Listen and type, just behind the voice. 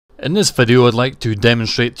In this video I'd like to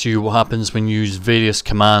demonstrate to you what happens when you use various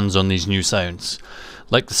commands on these new sounds.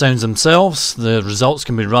 Like the sounds themselves, the results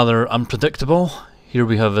can be rather unpredictable. Here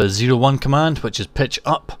we have a 0-1 command, which is pitch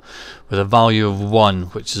up, with a value of 1,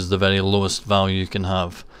 which is the very lowest value you can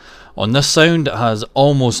have. On this sound it has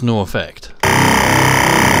almost no effect.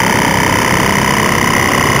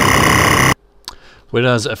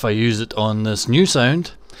 Whereas if I use it on this new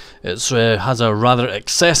sound, it has a rather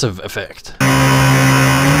excessive effect.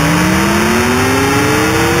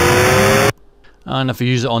 And if I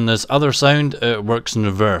use it on this other sound, it works in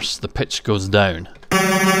reverse. The pitch goes down.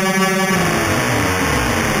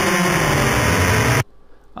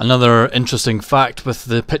 Another interesting fact with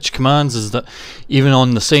the pitch commands is that even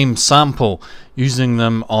on the same sample, using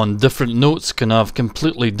them on different notes can have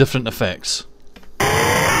completely different effects.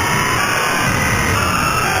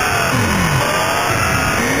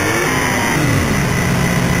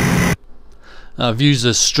 I've used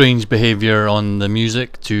this strange behaviour on the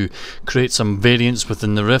music to create some variance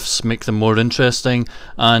within the riffs, make them more interesting,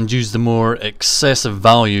 and use the more excessive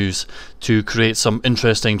values to create some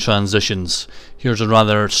interesting transitions. Here's a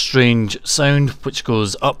rather strange sound which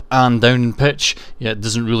goes up and down in pitch, yet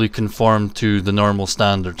doesn't really conform to the normal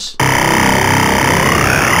standards.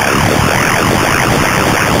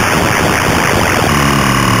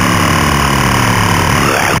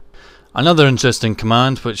 Another interesting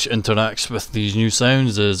command which interacts with these new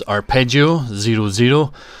sounds is arpeggio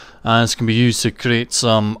 0-0, and this can be used to create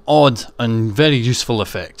some odd and very useful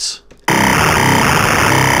effects.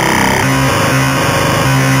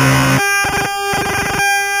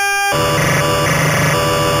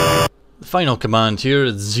 The final command here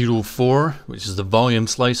is 0-4, which is the volume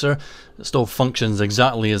slicer. It still functions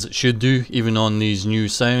exactly as it should do, even on these new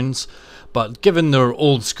sounds. But given their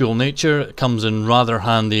old school nature, it comes in rather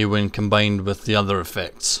handy when combined with the other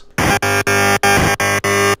effects.